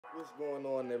What's going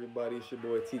on, everybody? It's your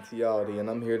boy TTality, and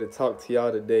I'm here to talk to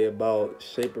y'all today about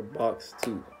Shaperbox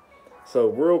 2. So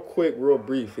real quick, real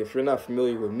brief, if you're not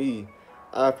familiar with me,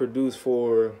 I produce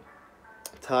for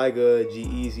Tyga,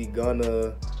 G-Eazy,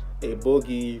 Gunna, A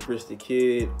Boogie, Rich the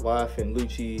Kid, Wife and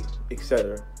Lucci,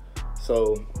 etc.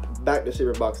 So back to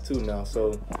Shaperbox 2 now.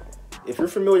 So if you're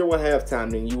familiar with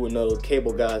halftime, then you would know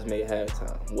cable guys made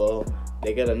halftime. Well,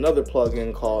 they got another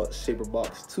plugin called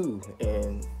Shaperbox 2,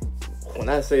 and when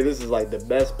I say this is like the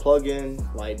best plugin,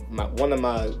 like one of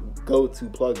my go-to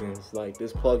plugins, like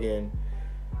this plugin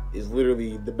is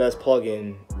literally the best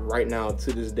plugin right now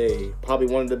to this day. Probably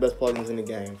one of the best plugins in the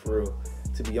game, for real,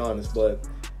 to be honest. But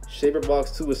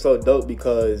Shaperbox 2 is so dope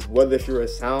because whether if you're a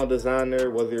sound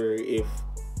designer, whether if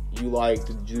you like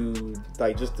to do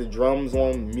like just the drums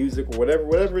on music or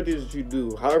whatever it is that you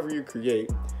do, however you create,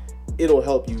 it'll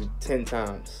help you 10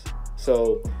 times.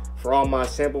 So for all my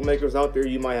sample makers out there,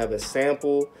 you might have a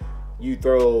sample, you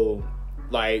throw,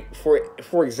 like,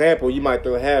 for example, you might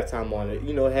throw halftime on it.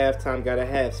 You know, halftime got a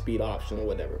half speed option or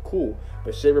whatever. Cool.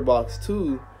 But Shaperbox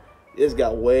 2, it's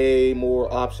got way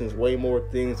more options, way more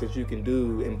things that you can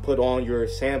do and put on your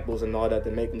samples and all that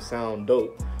to make them sound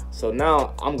dope. So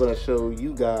now I'm going to show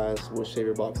you guys what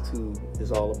Shaperbox 2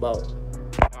 is all about.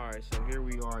 Alright, so here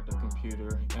we are at the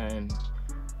computer, and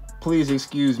please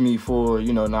excuse me for,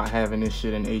 you know, not having this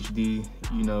shit in HD.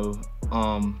 You know,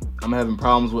 I'm having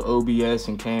problems with OBS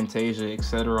and Camtasia,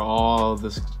 etc. All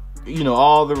this, you know,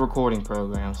 all the recording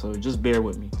programs. So just bear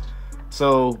with me.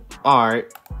 So, all right,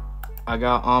 I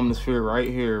got Omnisphere right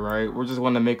here, right? We're just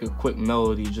going to make a quick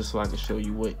melody just so I can show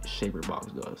you what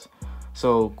Shaperbox does.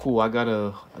 So cool. I got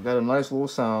a nice little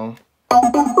sound.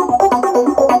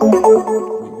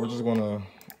 We're just gonna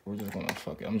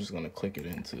fuck it. I'm just gonna click it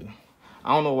into.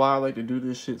 I don't know why I like to do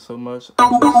this shit so much. I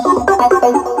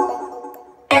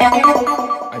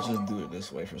just do it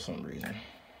this way for some reason.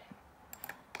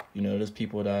 You know, there's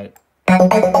people that I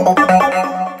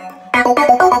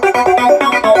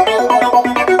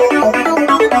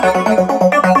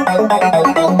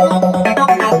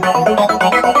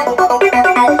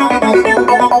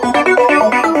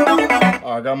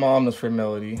got my Omnisphere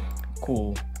melody.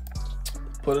 Cool.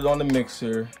 Put it on the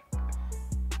mixer.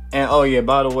 And oh yeah,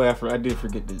 by the way, I did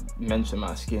forget to mention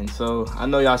my skin. So I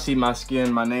know y'all see my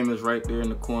skin. My name is right there in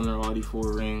the corner, all these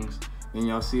 4 rings. And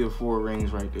y'all see the 4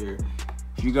 rings right there.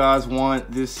 If you guys want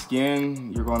this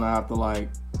skin, you're gonna have to, like,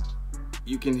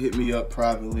 you can hit me up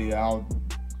privately. I'll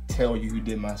tell you who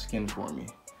did my skin for me.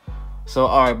 So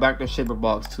all right, back to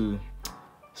Shaperbox 2.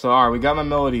 So all right, we got my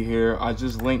melody here. I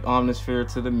just linked Omnisphere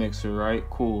to the mixer, right?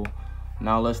 Cool.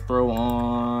 Now let's throw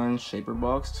on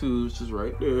Shaperbox 2, which is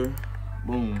right there.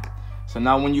 Boom. So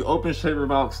now when you open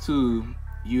Shaperbox 2,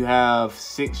 you have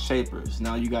 6 shapers.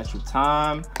 Now you got your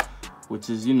time,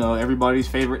 which is, you know, everybody's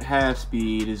favorite half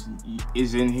speed is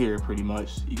in here pretty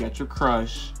much. You got your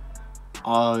crush,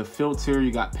 filter,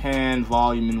 you got pan,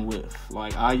 volume, and width.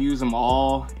 Like, I use them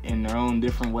all in their own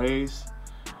different ways.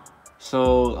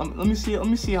 So let me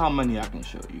see how many I can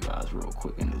show you guys real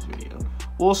quick in this video.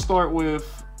 We'll start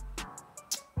with,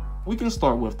 we can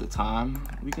start with the time.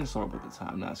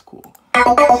 That's cool. So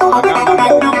I got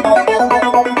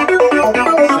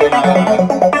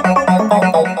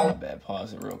my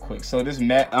pause it real quick. So this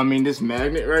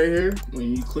magnet right here,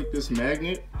 when you click this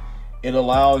magnet, it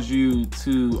allows you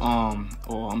to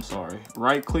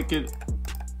right click it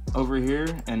over here,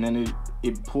 and then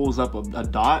it pulls up a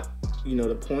dot, you know,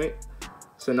 the point.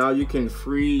 So now you can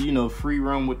free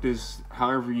run with this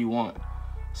however you want.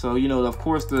 So, you know, of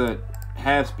course the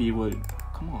half speed would,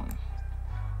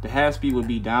 the half speed would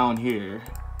be down here,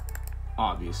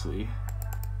 obviously.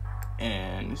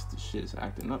 And this shit's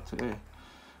acting up today.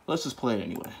 Let's just play it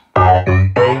anyway.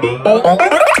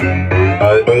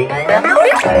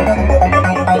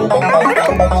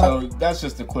 So that's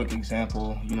just a quick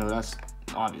example. You know, that's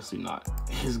obviously not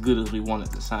as good as we want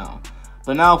it to sound.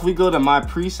 But now if we go to my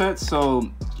presets, so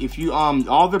if you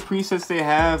all the presets they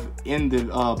have in the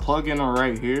plugin are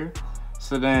right here.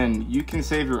 So then you can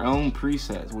save your own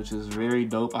presets, which is very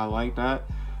dope. I like that.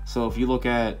 So if you look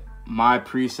at my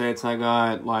presets, I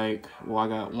got I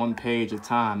got 1 page of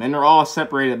time, and they're all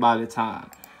separated by the time.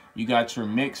 You got your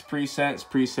mix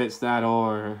presets that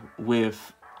are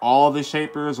with all the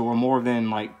shapers or more than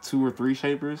like 2 or 3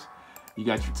 shapers. You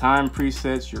got your time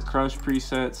presets, your crush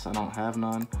presets. I don't have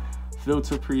none.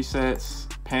 Filter presets,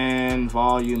 pan,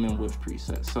 volume, and width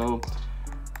presets. So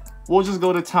we'll just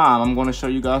go to time. I'm going to show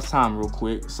you guys time real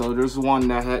quick. So there's one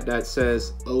that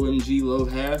says OMG low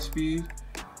half speed.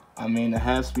 I mean, the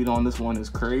half speed on this one is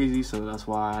crazy, so that's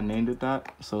why I named it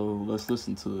that. So let's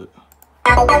listen to it.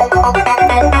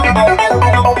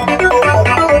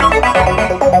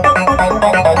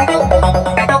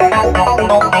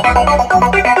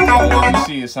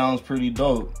 sounds pretty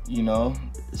dope, you know?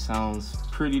 It sounds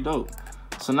pretty dope.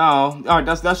 So now, all right,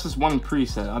 that's just one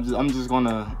preset. I'm just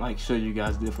gonna like show you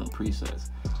guys different presets.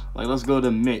 Like, let's go to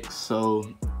mix. So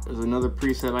there's another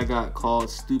preset I got called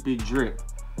Stupid Drip.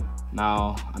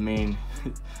 Now, I mean,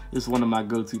 it's one of my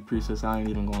go-to presets. I ain't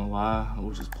even gonna lie.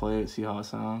 We'll just play it, see how it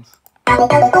sounds.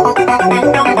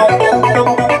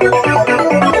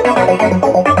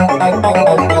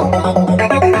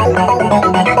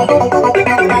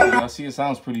 I see it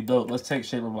sounds pretty dope. Let's take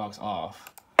Shaperbox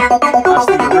off. That's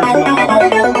the original melody.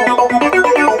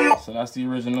 So that's the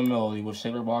original melody with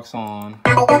Shaperbox on.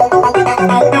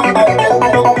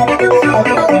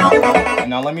 And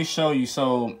now let me show you.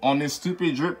 So on this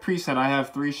Stupid Drip preset, I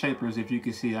have 3 shapers. If you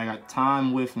can see, I got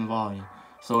time, width, and volume.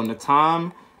 So in the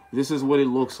time, this is what it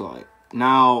looks like.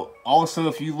 Now, also,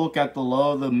 if you look at the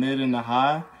low, the mid, and the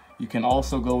high, you can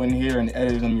also go in here and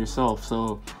edit them yourself.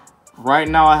 So right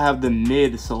now I have the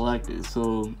mid selected.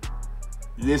 So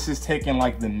this is taking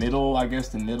like the middle, I guess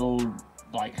the middle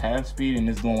like half speed, and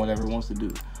it's doing whatever it wants to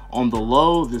do. On the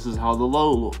low, this is how the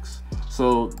low looks.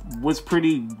 So what's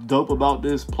pretty dope about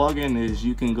this plugin is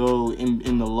you can go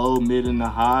in the low, mid, and the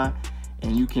high,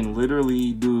 and you can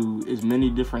literally do as many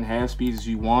different half speeds as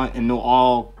you want, and they'll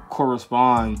all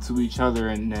correspond to each other,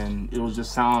 and then it'll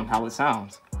just sound how it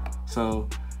sounds. So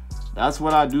that's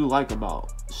what I do like about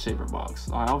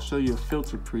Shaperbox. All right, I'll show you a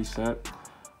filter preset.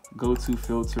 Go to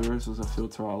filter. This is a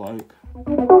filter I like.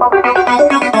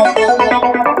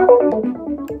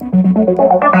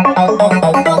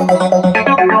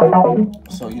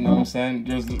 So you know what I'm saying?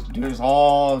 There's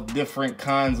all different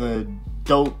kinds of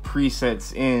dope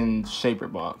presets in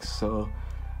Shaperbox. So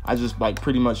I just like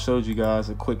pretty much showed you guys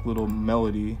a quick little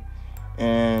melody,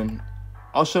 and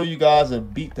I'll show you guys a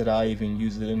beat that I even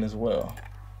use it in as well.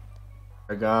 All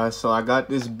right, guys, so I got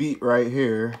this beat right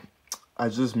here. I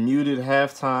just muted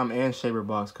halftime and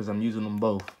Shaperbox because I'm using them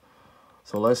both.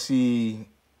 So let's see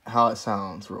how it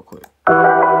sounds real quick.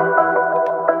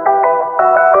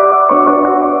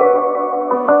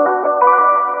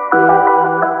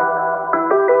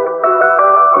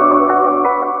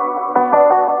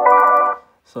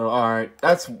 So, all right,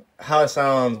 that's how it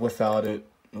sounds without it.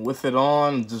 With it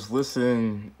on, just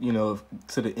listen, you know,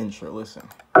 to the intro. Listen.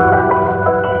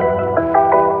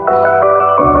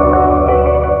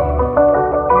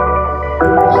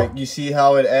 Like, you see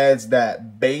how it adds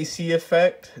that bassy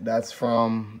effect? That's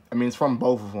from, I mean, it's from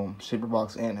both of them,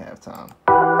 Shaperbox and halftime.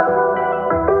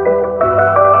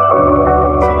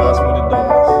 So that's what it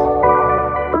does.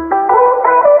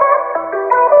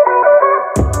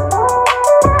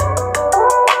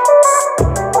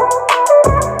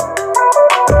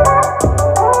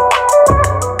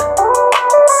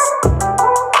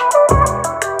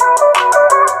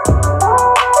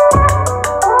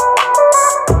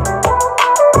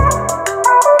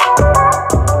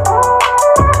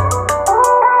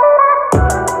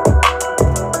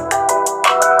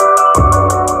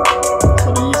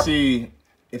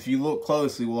 If you look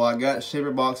closely, well, I got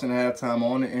Shaperbox and halftime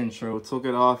on the intro, took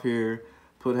it off here,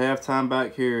 put halftime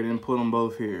back here, then put them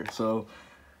both here. So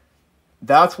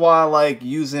that's why I like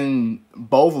using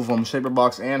both of them,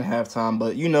 Shaperbox and halftime.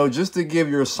 But, you know, just to give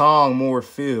your song more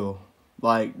feel,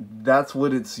 like, that's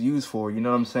what it's used for. You know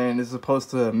what I'm saying? It's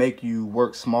supposed to make you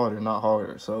work smarter, not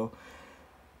harder. So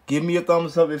give me a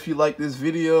thumbs up if you like this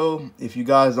video. If you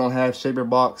guys don't have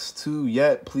Shaperbox 2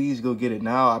 yet, please go get it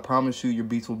now. I promise you your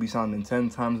beats will be sounding 10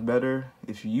 times better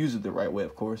if you use it the right way,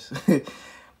 of course.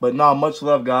 But nah, much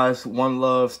love, guys. One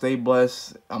love. Stay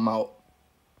blessed. I'm out.